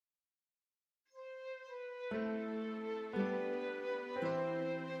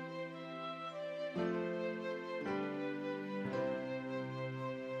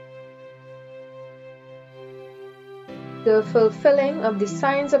The fulfilling of the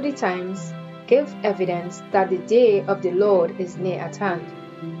signs of the times give evidence that the day of the Lord is near at hand.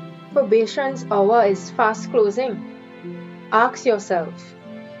 Probation's hour is fast closing. Ask yourself,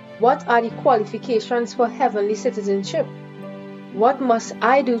 what are the qualifications for heavenly citizenship? What must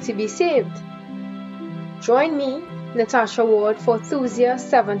I do to be saved? Join me, Natasha Ward, for Thusia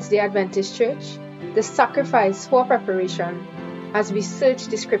Seventh-day Adventist Church, the sacrifice for preparation, as we search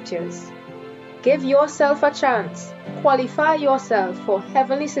the scriptures. Give yourself a chance. Qualify yourself for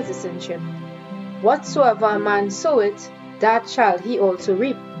heavenly citizenship. Whatsoever a man soweth, that shall he also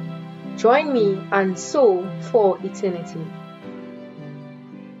reap. Join me and sow for eternity.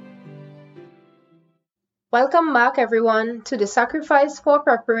 Welcome back, everyone, to the Sacrifice for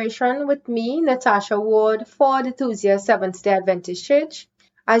Preparation with me, Natasha Ward, for the Thusia Seventh-day Adventist Church.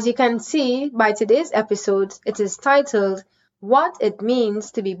 As you can see by today's episode, it is titled, What It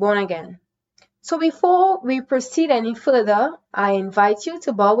Means to be Born Again. So before we proceed any further, I invite you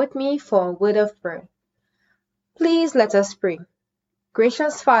to bow with me for a word of prayer. Please let us pray.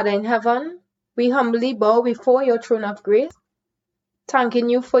 Gracious Father in heaven, we humbly bow before your throne of grace, thanking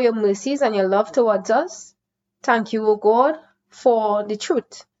you for your mercies and your love towards us. Thank you, O God, for the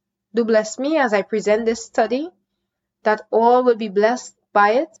truth. Do bless me as I present this study, that all will be blessed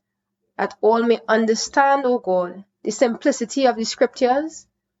by it, that all may understand, O God, the simplicity of the scriptures,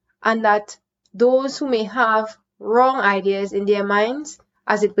 and that those who may have wrong ideas in their minds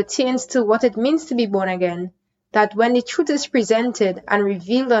as it pertains to what it means to be born again, that when the truth is presented and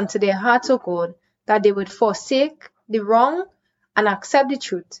revealed unto their hearts, O God, that they would forsake the wrong and accept the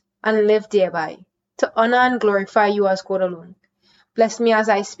truth and live thereby, to honor and glorify you as God alone. Bless me as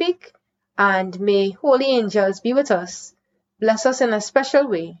I speak, and may holy angels be with us. Bless us in a special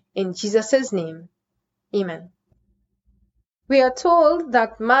way, in Jesus' name. Amen. We are told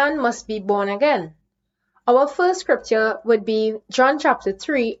that man must be born again. Our first scripture would be John chapter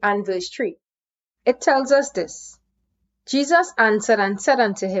 3 and verse 3. It tells us this. Jesus answered and said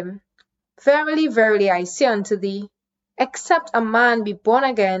unto him, Verily, verily, I say unto thee, except a man be born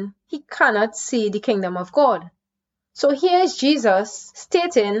again, he cannot see the kingdom of God. So here is Jesus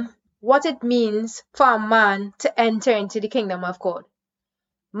stating what it means for a man to enter into the kingdom of God.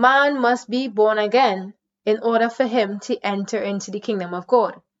 Man must be born again in order for him to enter into the kingdom of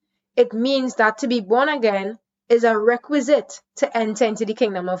God. It means that to be born again is a requisite to enter into the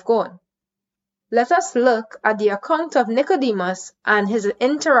kingdom of God. Let us look at the account of Nicodemus and his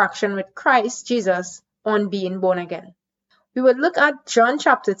interaction with Christ Jesus on being born again. We would look at John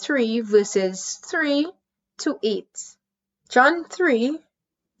chapter 3 verses 3 to 8. John 3,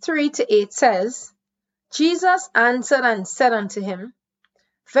 3 to 8 says, Jesus answered and said unto him,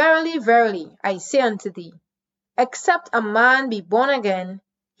 Verily, verily, I say unto thee, except a man be born again,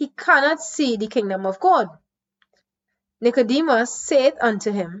 he cannot see the kingdom of God. Nicodemus saith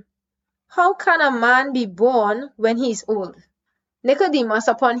unto him, How can a man be born when he is old? Nicodemus,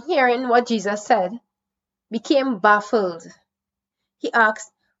 upon hearing what Jesus said, became baffled. He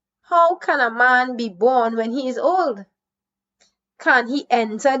asked, How can a man be born when he is old? Can he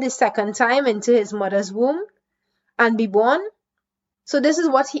enter the second time into his mother's womb and be born? So this is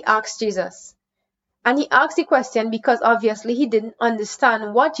what he asked Jesus. And he asked the question because obviously he didn't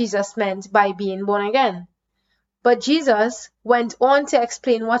understand what Jesus meant by being born again. But Jesus went on to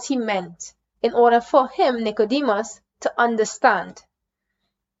explain what he meant in order for him, Nicodemus, to understand.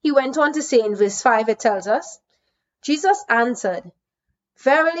 He went on to say in verse 5, it tells us, Jesus answered,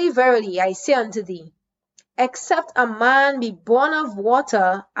 Verily, verily, I say unto thee, except a man be born of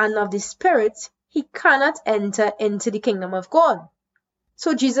water and of the Spirit, he cannot enter into the kingdom of God.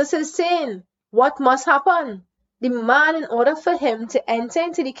 So Jesus is saying, what must happen? The man, in order for him to enter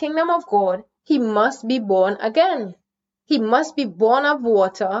into the kingdom of God, he must be born again. He must be born of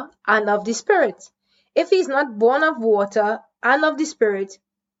water and of the Spirit. If he's not born of water and of the Spirit,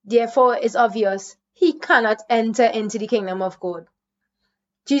 therefore it's obvious he cannot enter into the kingdom of God.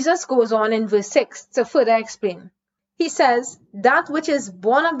 Jesus goes on in verse 6 to further explain. He says, That which is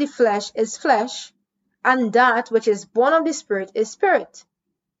born of the flesh is flesh, and that which is born of the Spirit is spirit.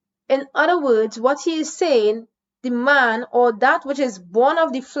 In other words, what he is saying, the man or that which is born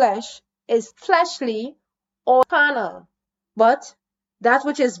of the flesh is fleshly or carnal, but that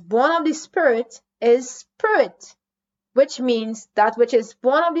which is born of the Spirit is spirit, which means that which is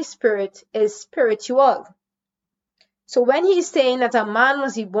born of the Spirit is spiritual. So when he is saying that a man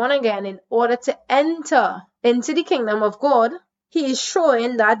must be born again in order to enter into the kingdom of God, he is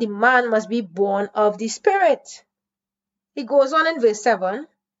showing that the man must be born of the Spirit. He goes on in verse 7,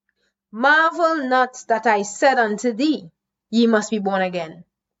 marvel not that I said unto thee, ye must be born again.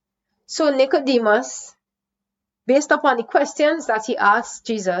 So Nicodemus, based upon the questions that he asked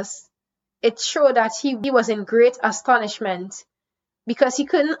Jesus, it showed that he was in great astonishment because he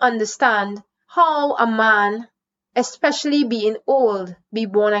couldn't understand how a man, especially being old, be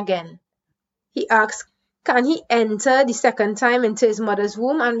born again. He asked, can he enter the second time into his mother's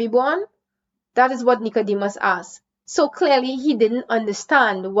womb and be born? That is what Nicodemus asked. So clearly he didn't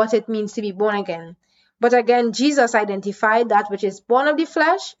understand what it means to be born again. But again, Jesus identified that which is born of the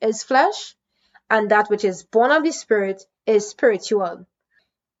flesh is flesh, and that which is born of the Spirit is spiritual.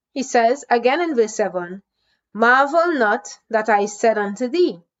 He says again in verse 7, marvel not that I said unto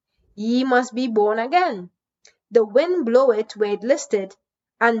thee, ye must be born again. The wind bloweth where it listeth,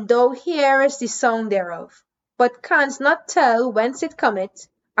 and thou hearest the sound thereof, but canst not tell whence it cometh,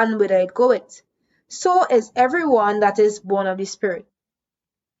 and whither it goeth. So is every one that is born of the Spirit.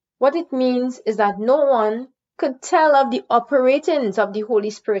 What it means is that no one could tell of the operatings of the Holy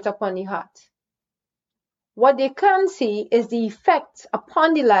Spirit upon the heart. What they can see is the effects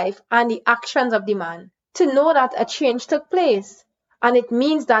upon the life and the actions of the man, to know that a change took place, and it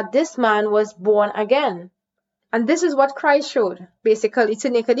means that this man was born again. And this is what Christ showed, basically, to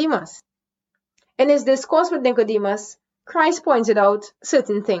Nicodemus. In his discourse with Nicodemus, Christ pointed out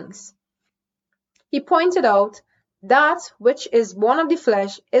certain things. He pointed out that which is born of the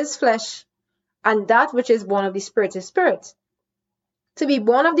flesh is flesh, and that which is born of the Spirit is spirit. To be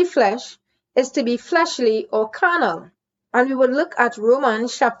born of the flesh is to be fleshly or carnal. And we would look at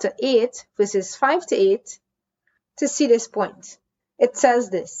Romans chapter 8, verses 5 to 8, to see this point. It says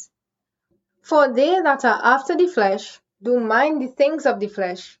this, for they that are after the flesh do mind the things of the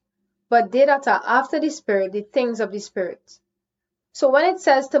flesh, but they that are after the Spirit, the things of the Spirit. So when it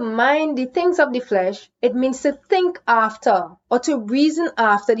says to mind the things of the flesh, it means to think after or to reason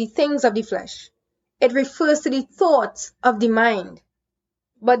after the things of the flesh. It refers to the thoughts of the mind.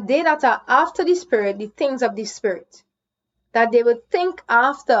 But they that are after the Spirit, the things of the Spirit. That they would think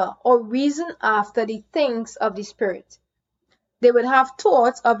after or reason after the things of the Spirit. They would have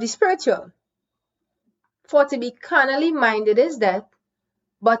thoughts of the spiritual. For to be carnally minded is death,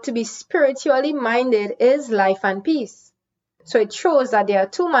 but to be spiritually minded is life and peace. So it shows that there are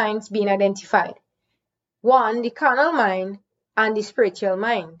two minds being identified. One, the carnal mind, and the spiritual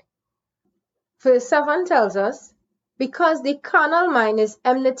mind. Verse 7 tells us, because the carnal mind is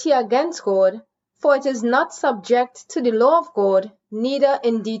enmity against God, for it is not subject to the law of God, neither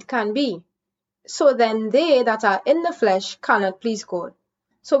indeed can be. So then they that are in the flesh cannot please God.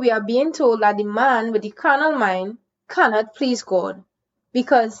 So we are being told that the man with the carnal mind cannot please God,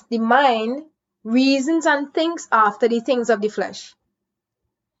 because the mind reasons and thinks after the things of the flesh.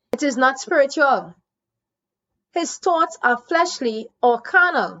 It is not spiritual. His thoughts are fleshly or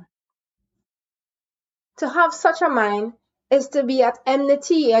carnal. To have such a mind is to be at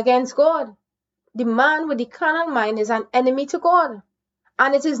enmity against God. The man with the carnal mind is an enemy to God,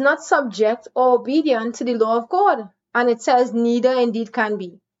 and it is not subject or obedient to the law of God. And it says neither indeed can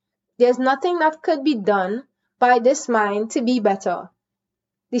be. There's nothing that could be done by this mind to be better.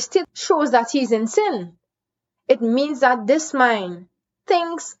 The state shows that he is in sin. It means that this mind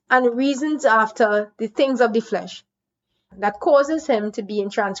thinks and reasons after the things of the flesh that causes him to be in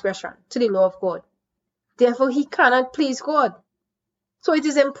transgression to the law of God. Therefore, he cannot please God. So it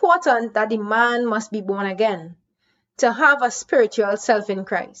is important that the man must be born again to have a spiritual self in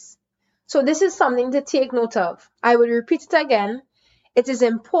Christ. So this is something to take note of. I will repeat it again. It is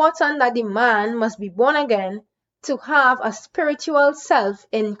important that the man must be born again to have a spiritual self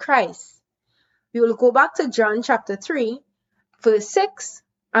in Christ. We will go back to John chapter 3, verse 6,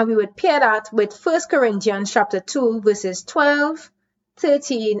 and we would pair that with 1 Corinthians chapter 2, verses 12,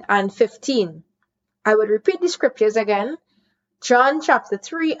 13, and 15. I will repeat the scriptures again. John chapter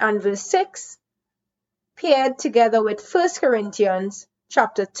 3 and verse 6, paired together with 1 Corinthians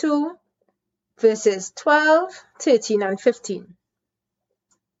chapter 2, verses 12, 13, and 15.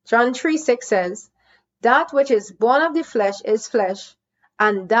 John 3:6 says, that which is born of the flesh is flesh,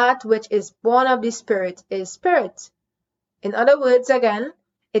 and that which is born of the Spirit is spirit. In other words, again,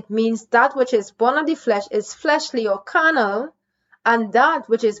 it means that which is born of the flesh is fleshly or carnal, and that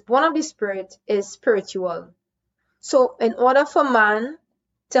which is born of the Spirit is spiritual. So in order for man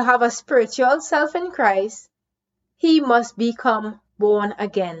to have a spiritual self in Christ, he must become born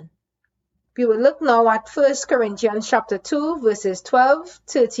again. We will look now at 1 Corinthians chapter 2, verses 12,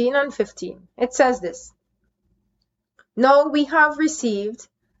 13, and 15. It says this, now we have received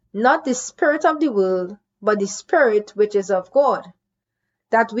not the spirit of the world, but the Spirit which is of God,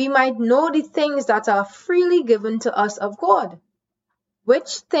 that we might know the things that are freely given to us of God,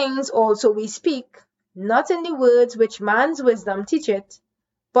 which things also we speak, not in the words which man's wisdom teacheth,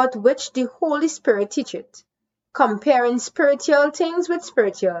 but which the Holy Spirit teacheth, comparing spiritual things with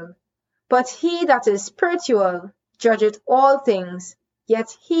spiritual. But he that is spiritual judgeth all things,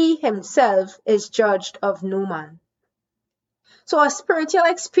 yet he himself is judged of no man. So a spiritual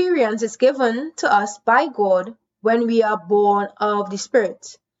experience is given to us by God when we are born of the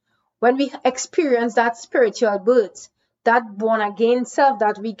Spirit. When we experience that spiritual birth, that born again self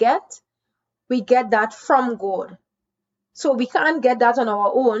that we get that from God. So we can't get that on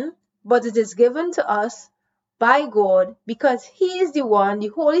our own, but it is given to us by God because He is the one, the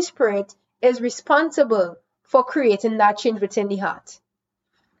Holy Spirit, is responsible for creating that change within the heart.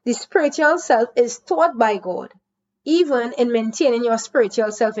 The spiritual self is taught by God, even in maintaining your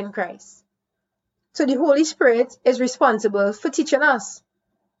spiritual self in Christ. So the Holy Spirit is responsible for teaching us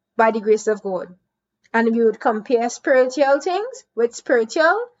by the grace of God. And we would compare spiritual things with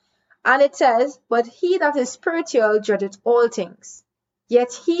spiritual, and it says, but he that is spiritual judgeth all things,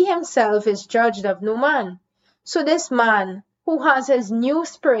 yet he himself is judged of no man. So this man who has his new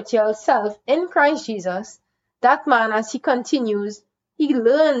spiritual self in Christ Jesus, that man, as he continues, he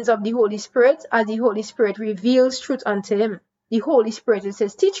learns of the Holy Spirit as the Holy Spirit reveals truth unto him. The Holy Spirit is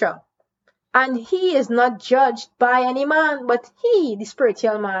his teacher. And he is not judged by any man, but he, the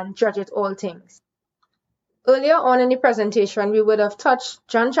spiritual man, judgeth all things. Earlier on in the presentation, we would have touched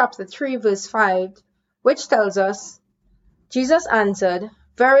John chapter 3, verse 5, which tells us, Jesus answered,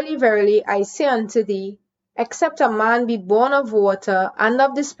 Verily, verily, I say unto thee, except a man be born of water and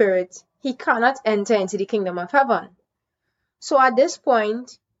of the Spirit, he cannot enter into the kingdom of heaven. So at this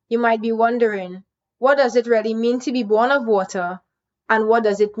point, you might be wondering, what does it really mean to be born of water, and what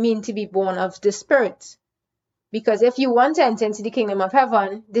does it mean to be born of the Spirit? Because if you want to enter into the kingdom of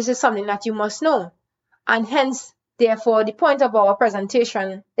heaven, this is something that you must know. And hence, therefore, the point of our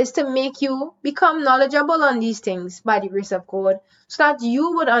presentation is to make you become knowledgeable on these things by the grace of God, so that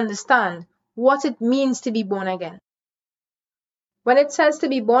you would understand what it means to be born again. When it says to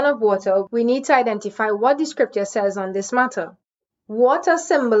be born of water, we need to identify what the scripture says on this matter. Water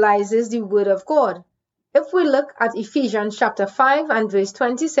symbolizes the word of God. If we look at Ephesians chapter 5 and verse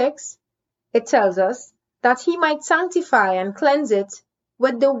 26, it tells us that he might sanctify and cleanse it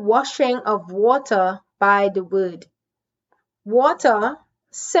with the washing of water by the word. Water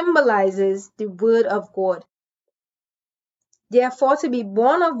symbolizes the word of God. Therefore, to be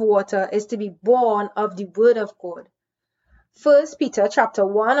born of water is to be born of the word of God. 1 Peter chapter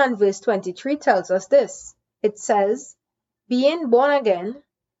 1 and verse 23 tells us this. It says, being born again,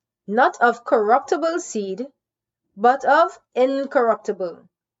 not of corruptible seed, but of incorruptible,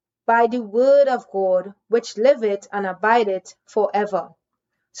 by the word of God, which liveth and abideth forever.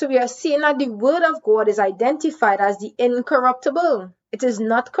 So we are seeing that the word of God is identified as the incorruptible. It is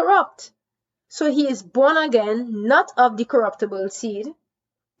not corrupt. So he is born again, not of the corruptible seed,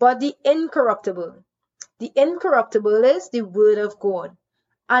 but the incorruptible. The incorruptible is the word of God.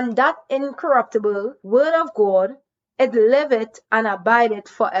 And that incorruptible word of God, it liveth and abideth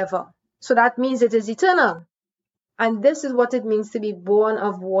forever. So that means it is eternal. And this is what it means to be born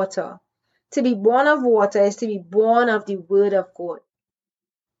of water. To be born of water is to be born of the word of God.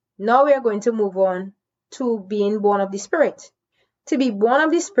 Now we are going to move on to being born of the Spirit. To be born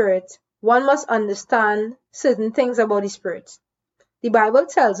of the Spirit, one must understand certain things about the Spirit. The Bible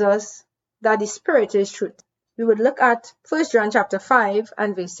tells us that the Spirit is truth. We would look at 1 John chapter 5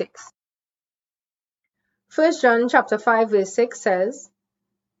 and verse 6. 1 John chapter 5 verse 6 says,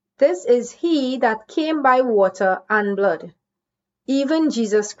 This is he that came by water and blood, even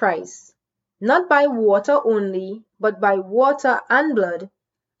Jesus Christ, not by water only, but by water and blood,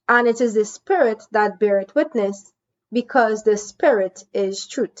 and it is the Spirit that beareth witness, because the Spirit is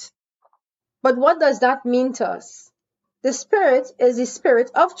truth. But what does that mean to us? The Spirit is the Spirit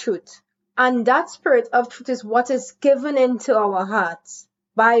of truth, and that Spirit of truth is what is given into our hearts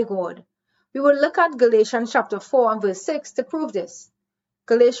by God. We will look at Galatians chapter 4 and verse 6 to prove this.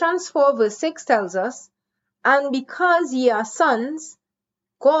 Galatians 4 verse 6 tells us, And because ye are sons,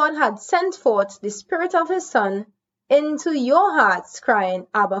 God had sent forth the Spirit of his Son into your hearts, crying,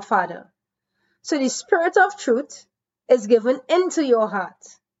 Abba, Father. So the Spirit of truth is given into your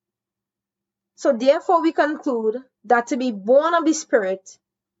heart. So therefore we conclude that to be born of the Spirit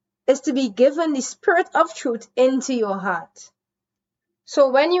is to be given the Spirit of truth into your heart. So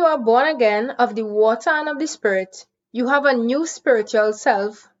when you are born again of the water and of the Spirit, you have a new spiritual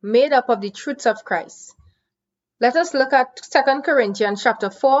self made up of the truths of Christ. Let us look at 2 Corinthians chapter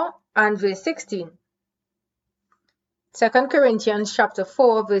 4 and verse 16. 2 Corinthians chapter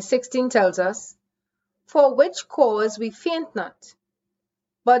 4 verse 16 tells us, "For which cause we faint not.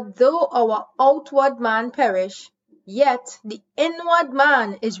 But though our outward man perish, yet the inward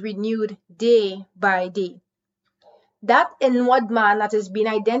man is renewed day by day." That inward man that is being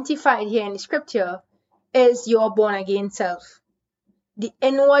identified here in the scripture is your born again self. The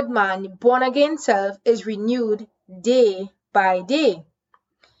inward man, the born again self, is renewed day by day.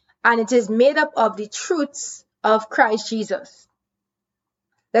 And it is made up of the truths of Christ Jesus.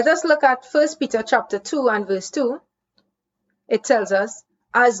 Let us look at 1 Peter chapter 2 and verse 2. It tells us,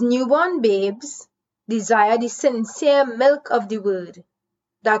 "As newborn babes, desire the sincere milk of the word,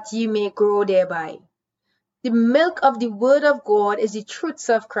 that ye may grow thereby." The milk of the word of God is the truths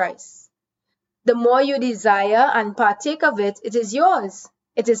of Christ. The more you desire and partake of it, it is yours.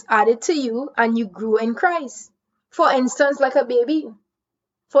 It is added to you and you grow in Christ. For instance, like a baby.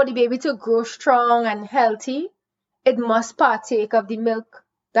 For the baby to grow strong and healthy, it must partake of the milk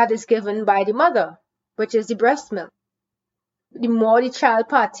that is given by the mother, which is the breast milk. The more the child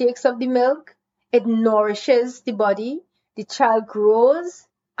partakes of the milk, it nourishes the body, the child grows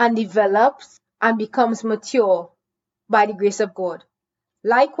and develops and becomes mature by the grace of God.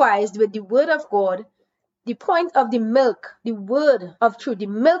 Likewise, with the word of God, the point of the milk, the word of truth, the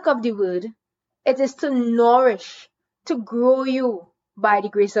milk of the word, it is to nourish, to grow you by the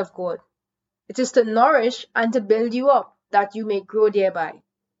grace of God. It is to nourish and to build you up that you may grow thereby.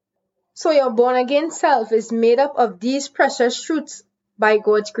 So your born again self is made up of these precious truths by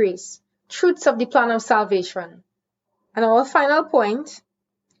God's grace, truths of the plan of salvation. And our final point,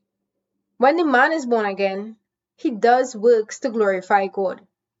 when the man is born again, he does works to glorify God.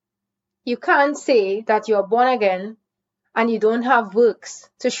 You can't say that you're born again and you don't have works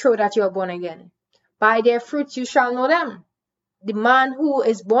to show that you're born again. By their fruits you shall know them. The man who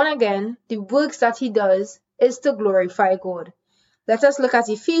is born again, the works that he does is to glorify God. Let us look at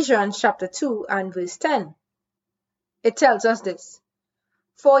Ephesians chapter 2 and verse 10. It tells us this,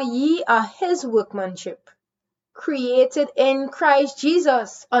 "For ye are his workmanship, created in Christ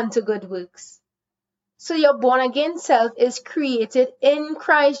Jesus unto good works." So your born again self is created in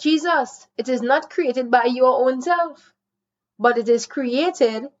Christ Jesus. It is not created by your own self, but it is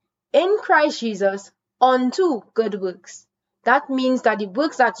created in Christ Jesus unto good works. That means that the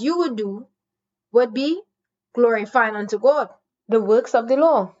works that you would do would be glorifying unto God. The works of the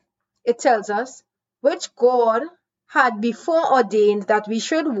law. It tells us, "which God had before ordained that we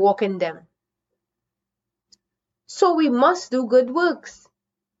should walk in them." So we must do good works.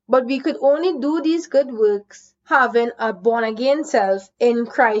 But we could only do these good works having a born again self in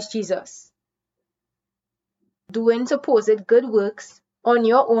Christ Jesus. Doing supposed good works on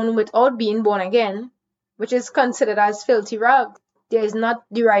your own without being born again, which is considered as filthy rags. There is not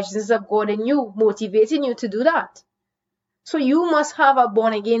the righteousness of God in you motivating you to do that. So you must have a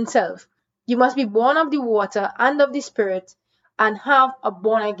born again self. You must be born of the water and of the Spirit and have a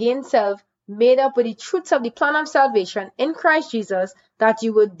born again self made up with the truths of the plan of salvation in Christ Jesus, that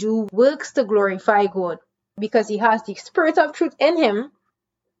you would do works to glorify God because he has the Spirit of truth in him.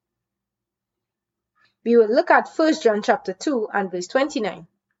 We will look at 1 John chapter 2 and verse 29.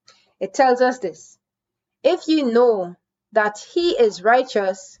 It tells us this, "If ye know that he is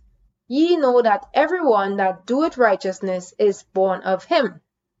righteous, ye know that everyone that doeth righteousness is born of him."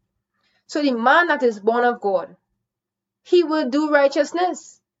 So the man that is born of God, he will do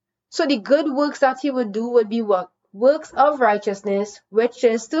righteousness. So the good works that he would do would be what? Works of righteousness, which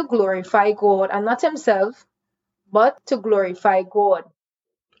is to glorify God and not himself, but to glorify God.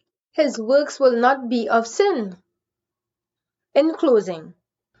 His works will not be of sin. In closing,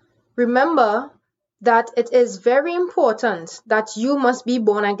 remember that it is very important that you must be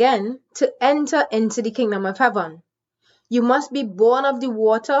born again to enter into the kingdom of heaven. You must be born of the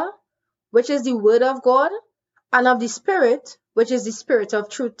water, which is the word of God, and of the Spirit, which is the Spirit of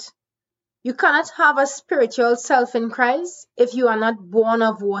truth. You cannot have a spiritual self in Christ if you are not born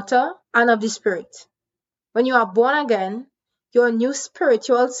of water and of the Spirit. When you are born again, your new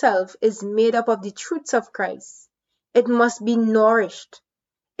spiritual self is made up of the truths of Christ. It must be nourished.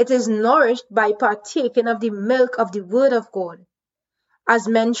 It is nourished by partaking of the milk of the Word of God. As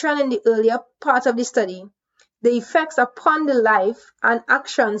mentioned in the earlier part of the study, the effects upon the life and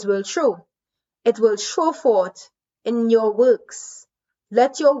actions will show. It will show forth in your works.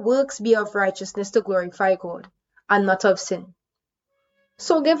 Let your works be of righteousness to glorify God and not of sin.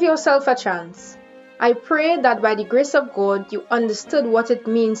 So give yourself a chance. I pray that by the grace of God, you understood what it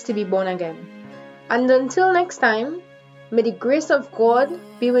means to be born again. And until next time, may the grace of God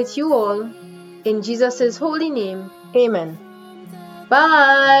be with you all. In Jesus' holy name, amen.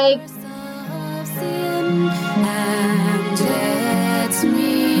 Bye.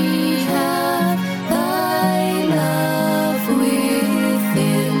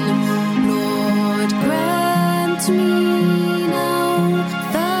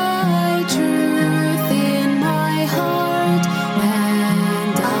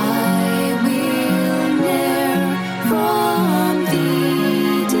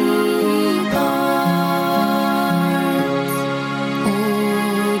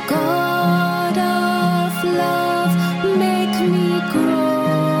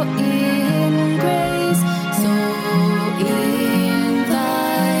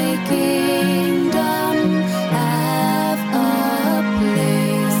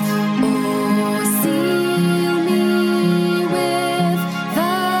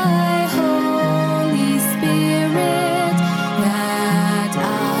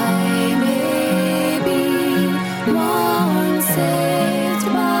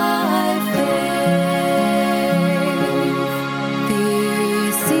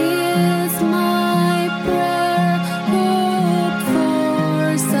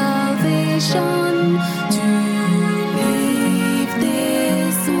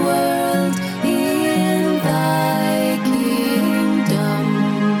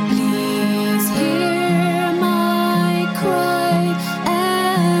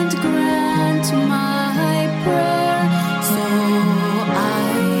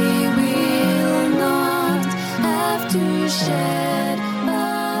 to share.